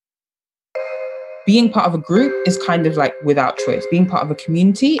being part of a group is kind of like without choice. Being part of a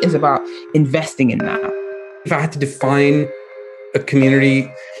community is about investing in that. If I had to define a community,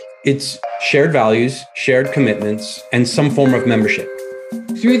 it's shared values, shared commitments, and some form of membership.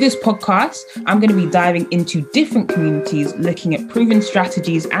 Through this podcast, I'm going to be diving into different communities, looking at proven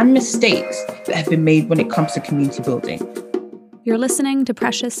strategies and mistakes that have been made when it comes to community building. You're listening to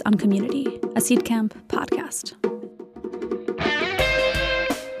Precious on Community, a Seedcamp podcast.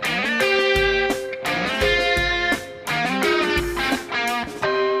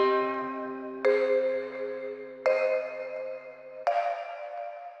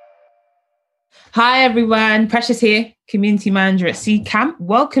 Hi everyone, Precious here, Community Manager at Seedcamp.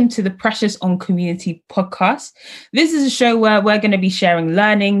 Welcome to the Precious on Community podcast. This is a show where we're going to be sharing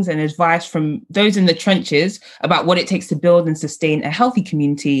learnings and advice from those in the trenches about what it takes to build and sustain a healthy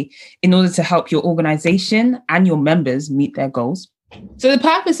community in order to help your organization and your members meet their goals. So the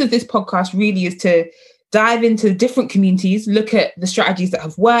purpose of this podcast really is to dive into different communities, look at the strategies that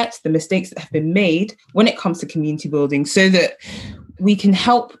have worked, the mistakes that have been made when it comes to community building, so that we can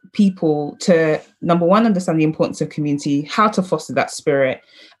help people to, number one, understand the importance of community, how to foster that spirit,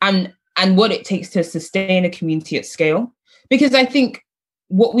 and what it takes to sustain a community at scale. Because I think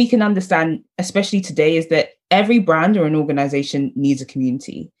what we can understand, especially today, is that every brand or an organization needs a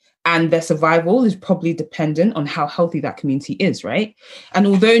community. And their survival is probably dependent on how healthy that community is, right? And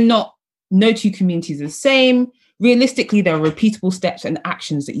although no two communities are the same, realistically, there are repeatable steps and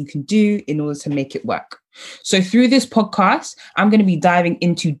actions that you can do in order to make it work. So through this podcast, I'm going to be diving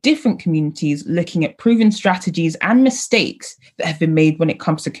into different communities, looking at proven strategies and mistakes that have been made when it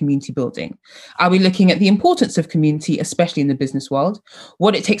comes to community building. I'll be looking at the importance of community, especially in the business world,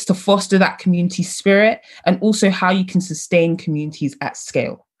 what it takes to foster that community spirit, and also how you can sustain communities at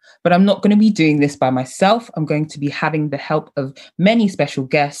scale. But I'm not going to be doing this by myself. I'm going to be having the help of many special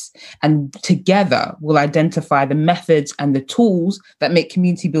guests, and together we'll identify the methods and the tools that make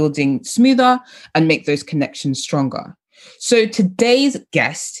community building smoother and make those connections stronger. So today's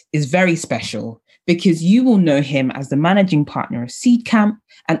guest is very special because you will know him as the managing partner of Seedcamp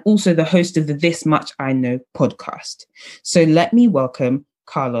and also the host of the This Much I Know podcast. So let me welcome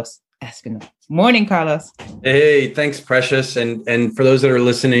Carlos Espinal. Morning, Carlos. Hey, thanks, Precious. And for those that are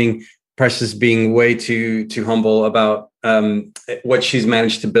listening, Precious being way too humble about what she's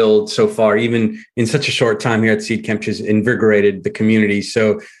managed to build so far, even in such a short time here at Seedcamp. She's invigorated the community.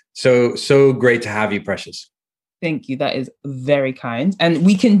 So great to have you, Precious. Thank you. That is very kind. And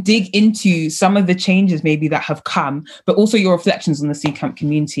we can dig into some of the changes maybe that have come, but also your reflections on the Seedcamp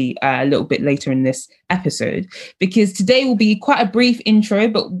community a little bit later in this episode, because today will be quite a brief intro,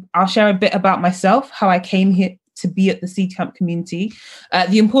 but I'll share a bit about myself, how I came here to be at the Seedcamp community,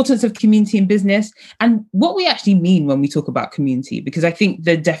 the importance of community in business, and what we actually mean when we talk about community, because I think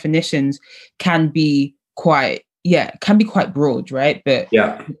the definitions can be quite broad, right? But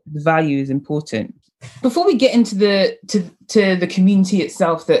the value is important. Before we get into the community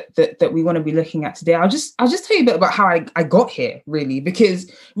itself that we want to be looking at today, I'll just tell you a bit about how I got here, really,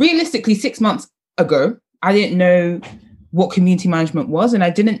 because realistically, 6 months ago, I didn't know what community management was, and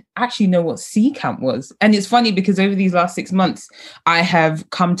I didn't actually know what Seedcamp was. And it's funny because over these last 6 months, I have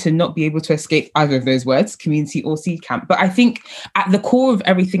come to not be able to escape either of those words, community or Seedcamp. But I think at the core of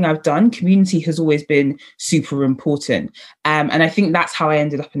everything I've done, community has always been super important. And I think that's how I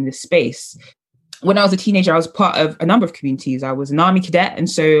ended up in this space. When I was a teenager, I was part of a number of communities. I was an army cadet. And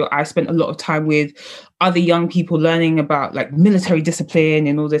so I spent a lot of time with other young people learning about like military discipline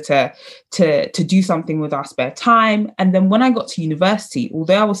in order to do something with our spare time. And then when I got to university,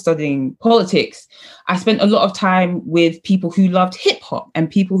 although I was studying politics, I spent a lot of time with people who loved hip hop and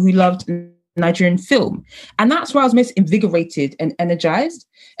people who loved Nigerian film. And that's where I was most invigorated and energized.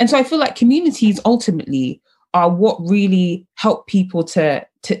 And so I feel like communities ultimately are what really help people to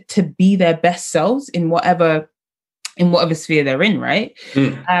be their best selves in whatever sphere they're in, right?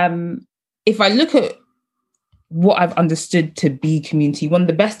 If I look at what I've understood to be community, one of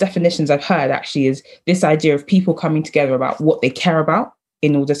the best definitions I've heard actually is this idea of people coming together about what they care about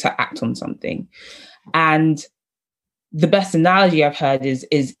in order to act on something. And the best analogy I've heard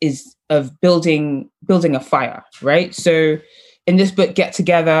is of building a fire, right? So in this book, Get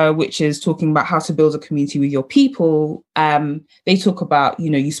Together, which is talking about how to build a community with your people, they talk about,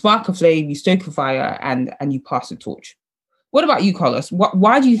 you spark a flame, you stoke a fire, and you pass the torch. What about you, Carlos?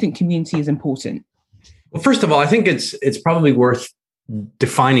 Why do you think community is important? Well, first of all, I think it's probably worth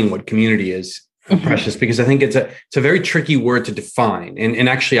defining what community is, Precious, because I think it's a very tricky word to define. And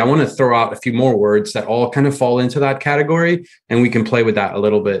actually, I want to throw out a few more words that all kind of fall into that category, and we can play with that a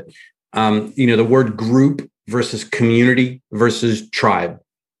little bit. The word group versus community versus tribe.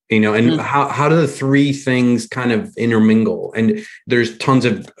 And how do the three things kind of intermingle? And there's tons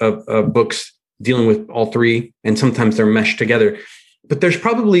of books dealing with all three, and sometimes they're meshed together. But there's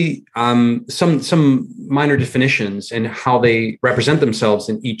probably some minor definitions in how they represent themselves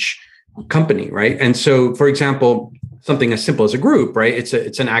in each company, right? And so, for example, something as simple as a group, right?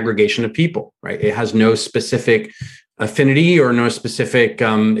 It's an aggregation of people, right? It has no specific affinity or no specific.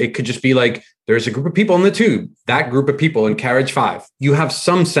 It could just be like there's a group of people in the tube. That group of people in carriage 5. You have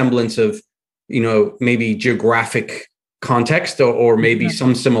some semblance of, maybe geographic context or maybe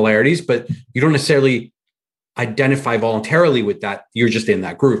some similarities, but you don't necessarily identify voluntarily with that. You're just in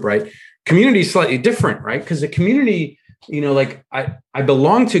that group, right? Community is slightly different, right? Because the community, like I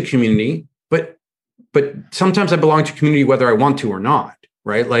belong to community, but sometimes I belong to community whether I want to or not,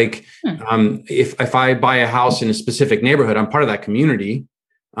 right? Like if I buy a house in a specific neighborhood, I'm part of that community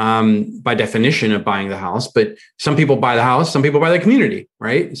by definition of buying the house. But some people buy the house, some people buy the community,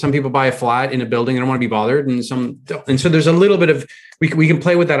 right? Some people buy a flat in a building and don't want to be bothered, and so there's a little bit of we can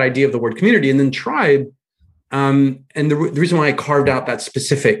play with that idea of the word community, and then tribe. And the reason why I carved out that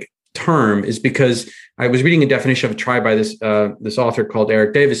specific term is because I was reading a definition of a tribe by this author called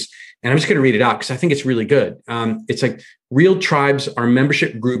Eric Davis, and I'm just going to read it out because I think it's really good. It's like real tribes are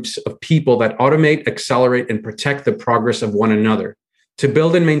membership groups of people that automate, accelerate, and protect the progress of one another. To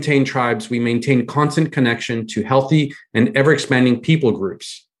build and maintain tribes, we maintain constant connection to healthy and ever-expanding people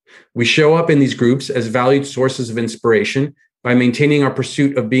groups. We show up in these groups as valued sources of inspiration by maintaining our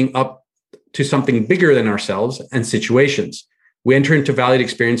pursuit of being up to something bigger than ourselves and situations. We enter into valued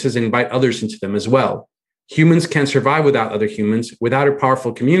experiences and invite others into them as well. Humans can't survive without other humans. Without a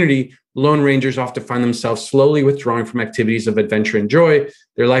powerful community, lone rangers often find themselves slowly withdrawing from activities of adventure and joy.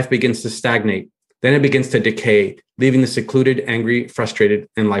 Their life begins to stagnate. Then it begins to decay, leaving them secluded, angry, frustrated,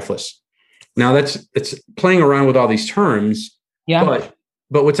 and lifeless. Now it's playing around with all these terms. Yeah.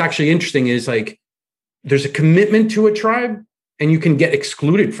 But what's actually interesting is like there's a commitment to a tribe, and you can get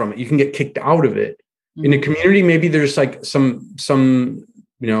excluded from it. You can get kicked out of it. In a community, maybe there's like some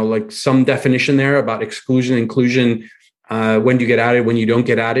definition there about exclusion, inclusion. When do you get added, when you don't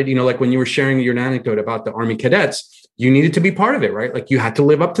get added? Like when you were sharing your anecdote about the Army cadets, you needed to be part of it, right? Like you had to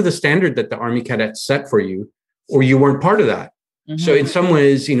live up to the standard that the Army cadets set for you, or you weren't part of that. So in some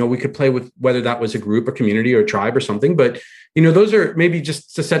ways, we could play with whether that was a group, a community, or a tribe or something. But, those are maybe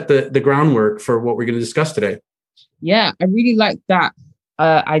just to set the groundwork for what we're going to discuss today. Yeah, I really like that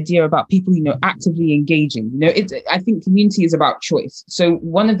idea about people, actively engaging. I think community is about choice. So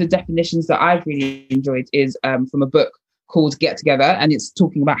one of the definitions that I've really enjoyed is from a book called Get Together, and it's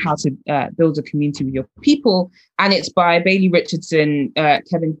talking about how to build a community with your people. And it's by Bailey Richardson,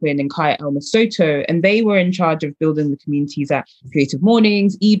 Kevin Quinn, and Kaya Elmer Soto. And they were in charge of building the communities at Creative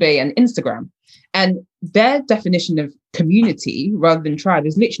Mornings, eBay, and Instagram. And their definition of community rather than tribe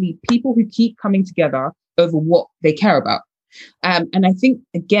is literally people who keep coming together over what they care about. And I think,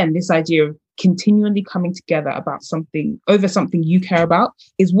 again, this idea of continually coming together about something over something you care about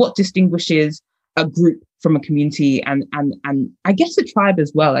is what distinguishes a group from a community and I guess a tribe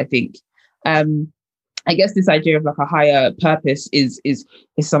as well. I think I guess this idea of like a higher purpose is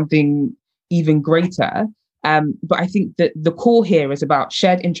something even greater. But I think that the core here is about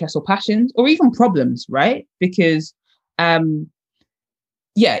shared interests or passions or even problems, right? Because even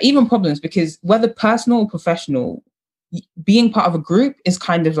problems, because whether personal or professional, being part of a group is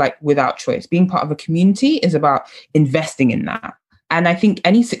kind of like without choice. Being part of a community is about investing in that. And I think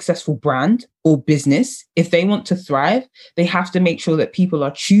any successful brand or business, if they want to thrive, they have to make sure that people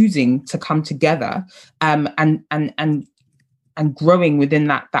are choosing to come together and growing within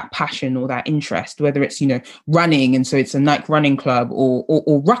that passion or that interest, whether it's, running. And so it's a Nike running club or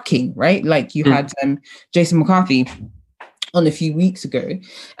rucking, right? Like you had Jason McCarthy on a few weeks ago.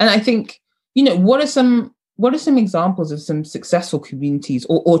 And I think, what are some examples of some successful communities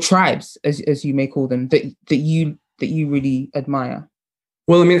or tribes, as you may call them, that you really admire?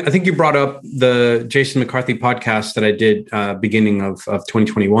 Well, I mean, I think you brought up the Jason McCarthy podcast that I did beginning of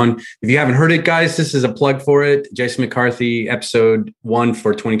 2021. If you haven't heard it, guys, this is a plug for it. Jason McCarthy, episode 1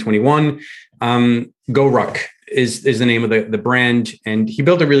 for 2021. Go Ruck is the name of the brand. And he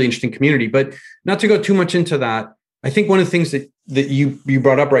built a really interesting community. But not to go too much into that, I think one of the things that you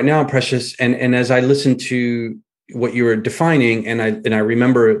brought up right now, Precious, and as I listened to what you were defining, and I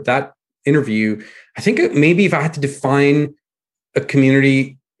remember that interview, I think maybe if I had to define a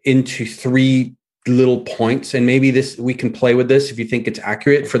community into 3 little points, and maybe we can play with this if you think it's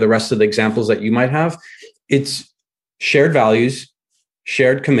accurate for the rest of the examples that you might have, it's shared values,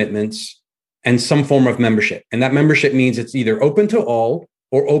 shared commitments, and some form of membership. And that membership means it's either open to all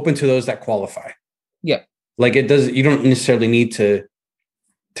or open to those that qualify. Yeah. Like you don't necessarily need to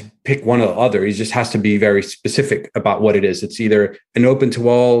to pick one or the other. He just has to be very specific about what it is. It's either an open to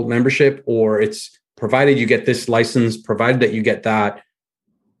all membership, or it's provided you get this license, provided that you get that,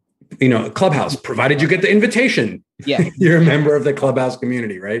 Clubhouse, provided you get the invitation. Yeah. You're a member of the Clubhouse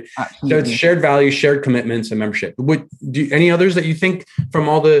community, right? Absolutely. So it's shared values, shared commitments, and membership. Any others that you think from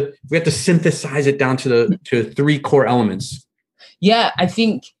we have to synthesize it down to three core elements? Yeah, I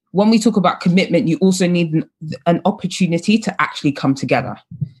think when we talk about commitment, you also need an opportunity to actually come together.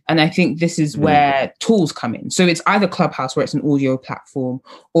 And I think this is where tools come in. So it's either Clubhouse, where it's an audio platform,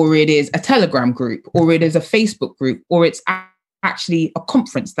 or it is a Telegram group, or it is a Facebook group, or it's actually a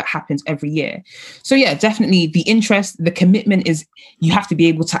conference that happens every year. So yeah, definitely the interest, the commitment is you have to be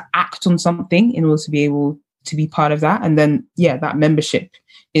able to act on something in order to be able to be part of that. And then, yeah, that membership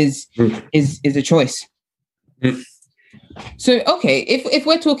is a choice. Mm. So, okay, if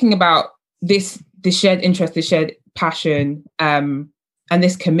we're talking about this shared interest, this shared passion, and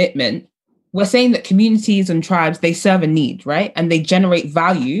this commitment, we're saying that communities and tribes, they serve a need, right? And they generate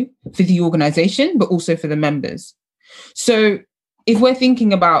value for the organization, but also for the members. So if we're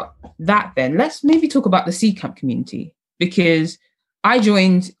thinking about that, then let's maybe talk about the Seed Camp community, because I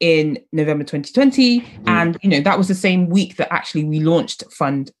joined in November 2020, and that was the same week that actually we launched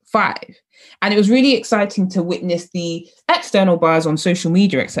Fund 5. And it was really exciting to witness the external buzz on social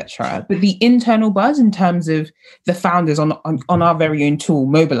media, etc., but the internal buzz in terms of the founders on our very own tool,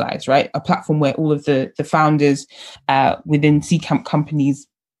 Mobilize, right? A platform where all of the founders within Seed Camp companies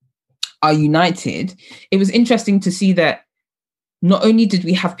are united. It was interesting to see that not only did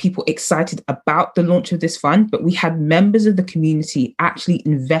we have people excited about the launch of this fund, but we had members of the community actually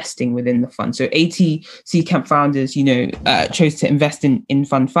investing within the fund. So 80 Seed Camp founders, chose to invest in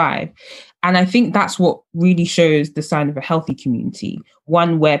Fund 5. And I think that's what really shows the sign of a healthy community,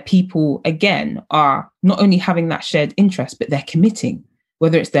 one where people, again, are not only having that shared interest, but they're committing,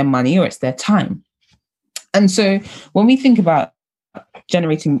 whether it's their money or it's their time. And so when we think about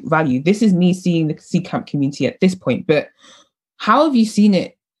generating value, this is me seeing the Seed Camp community at this point, but how have you seen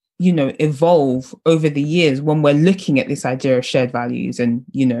it, evolve over the years when we're looking at this idea of shared values and,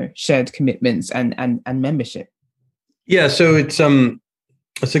 shared commitments and membership? Yeah, so it's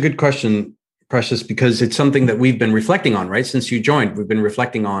a good question, Precious, because it's something that we've been reflecting on, right? Since you joined, we've been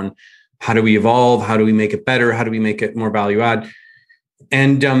reflecting on how do we evolve? How do we make it better? How do we make it more value add?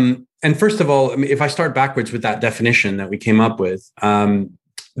 And first of all, if I start backwards with that definition that we came up with,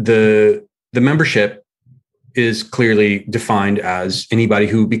 the membership is clearly defined as anybody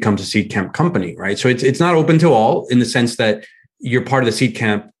who becomes a Seed Camp company, right? So it's not open to all in the sense that you're part of the Seed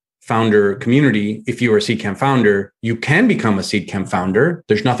Camp founder community. If you are a Seed Camp founder, you can become a Seed Camp founder.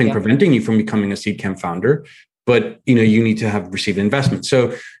 There's nothing preventing you from becoming a Seed Camp founder, but you need to have received investment.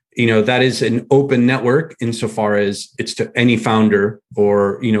 So that is an open network insofar as it's to any founder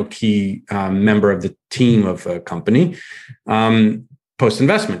or key member of the team of a company.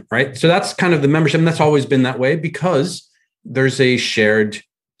 Post-investment, right? So that's kind of the membership. And that's always been that way because there's a shared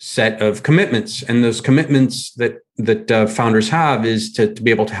set of commitments. And those commitments that founders have is to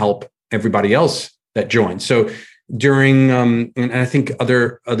be able to help everybody else that joins. So during, and I think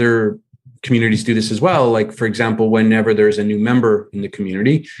other communities do this as well. Like, for example, whenever there's a new member in the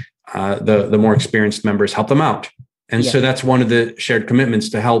community, the more experienced members help them out. And so that's one of the shared commitments,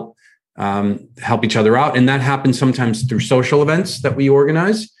 to help each other out. And that happens sometimes through social events that we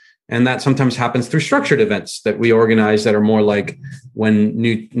organize. And that sometimes happens through structured events that we organize that are more like when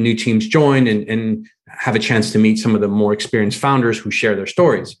new teams join and have a chance to meet some of the more experienced founders who share their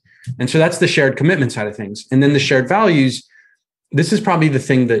stories. And so that's the shared commitment side of things. And then the shared values, this is probably the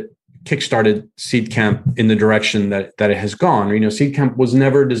thing that kickstarted Seed Camp in the direction that it has gone. Seed Camp was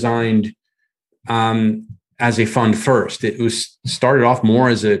never designed as a fund first. It was started off more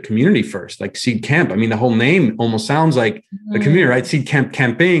as a community first, like Seed Camp. I mean, the whole name almost sounds like a community, right? Seed Camp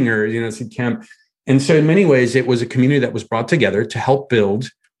camping, or, Seed Camp. And so in many ways, it was a community that was brought together to help build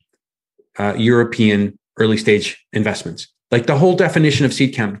European early stage investments. Like the whole definition of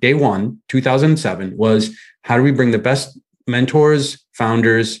Seed Camp, day one, 2007, was how do we bring the best mentors,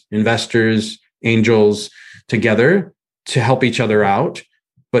 founders, investors, angels together to help each other out,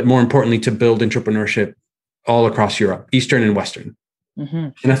 but more importantly, to build entrepreneurship all across Europe, Eastern and Western. Mm-hmm.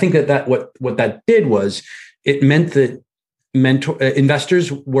 And I think that what that did was it meant that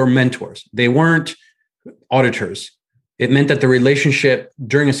investors were mentors. They weren't auditors. It meant that the relationship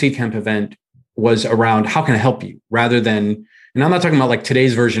during a Seed Camp event was around how can I help you, rather than, and I'm not talking about like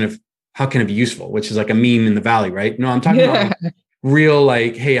today's version of how can it be useful, which is like a meme in the Valley, right? No, I'm talking about like real,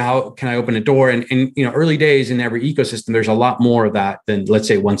 like, hey, how can I open a door? And early days in every ecosystem, there's a lot more of that than, let's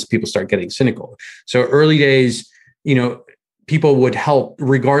say, once people start getting cynical. So early days, people would help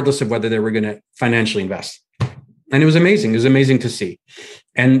regardless of whether they were going to financially invest. And it was amazing. It was amazing to see.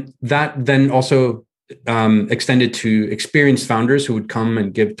 And that then also extended to experienced founders who would come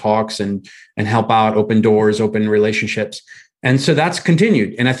and give talks and help out, open doors, open relationships. And so that's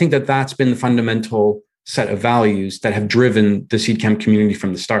continued. And I think that that's been the fundamental set of values that have driven the Seedcamp community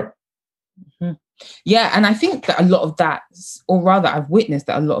from the start. Mm-hmm. Yeah. And I think that a lot of that, or rather I've witnessed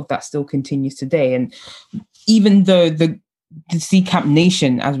that a lot of that still continues today. And even though the Seedcamp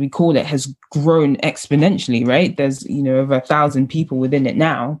Nation, as we call it, has grown exponentially, right? There's, over 1,000 people within it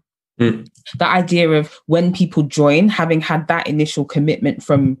now. The idea of when people join, having had that initial commitment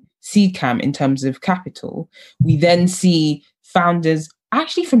from Seedcamp in terms of capital, we then see founders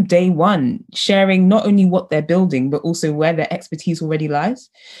actually from day one sharing not only what they're building, but also where their expertise already lies.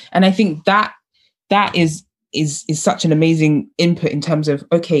 And I think that is such an amazing input in terms of,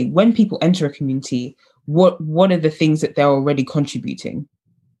 okay, when people enter a community, what are the things that they're already contributing?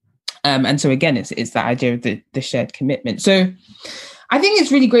 And so again, it's that idea of the shared commitment. So I think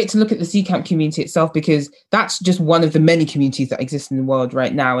it's really great to look at the Seedcamp community itself, because that's just one of the many communities that exist in the world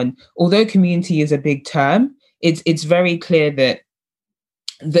right now. And although community is a big term, it's very clear that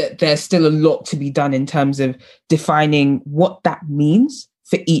there's still a lot to be done in terms of defining what that means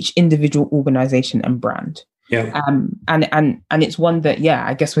for each individual organization and brand. Yeah. And it's one that,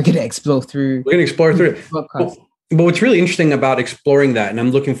 I guess we're going to explore through. We're going to explore through it. But what's really interesting about exploring that, and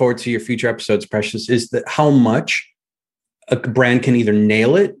I'm looking forward to your future episodes, Precious, is that how much a brand can either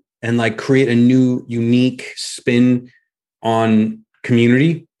nail it and like create a new, unique spin on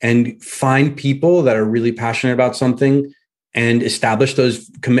community and find people that are really passionate about something and establish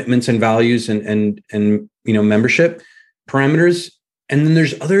those commitments and values and membership parameters. And then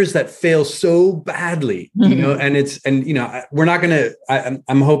there's others that fail so badly, we're not going to,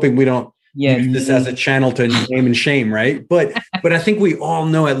 I'm hoping we don't use this as a channel to name and shame. Right. But I think we all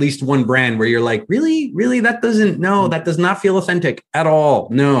know at least one brand where you're like, really, that does not feel authentic at all.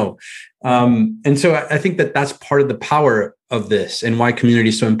 No. And so I think that that's part of the power of this and why community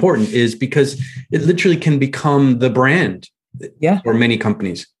is so important, is because it literally can become the brand for many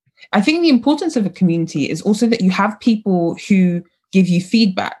companies. I think the importance of a community is also that you have people who give you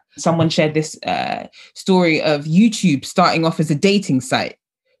feedback. Someone shared this story of YouTube starting off as a dating site,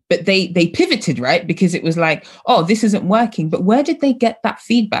 but they pivoted, right? Because it was like, oh, this isn't working. But where did they get that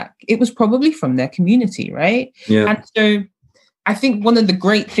feedback? It was probably from their community, right? Yeah. And so I think one of the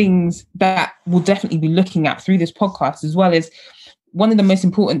great things that we'll definitely be looking at through this podcast, as well as one of the most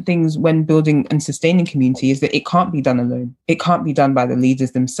important things when building and sustaining community, is that it can't be done alone. It can't be done by the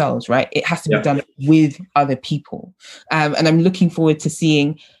leaders themselves, right? It has to be done with other people. And I'm looking forward to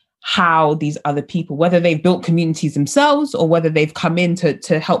seeing how these other people, whether they've built communities themselves or whether they've come in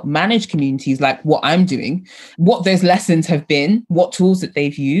to help manage communities like what I'm doing, what those lessons have been, what tools that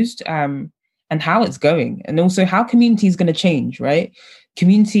they've used, and how it's going. And also how community is going to change, right?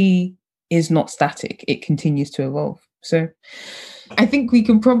 Community is not static. It continues to evolve. So I think we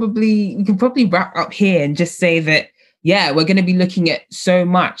can probably wrap up here and just say that, we're going to be looking at so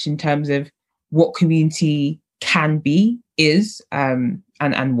much in terms of what community can be, is, and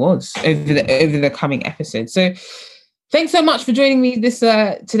was over the coming episodes. So thanks so much for joining me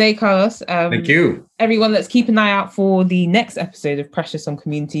today, Carlos. Thank you. Everyone, let's keep an eye out for the next episode of Precious on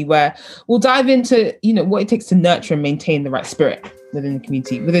Community, where we'll dive into, what it takes to nurture and maintain the right spirit within the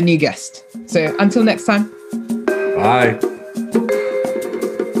community with a new guest. So until next time. Bye.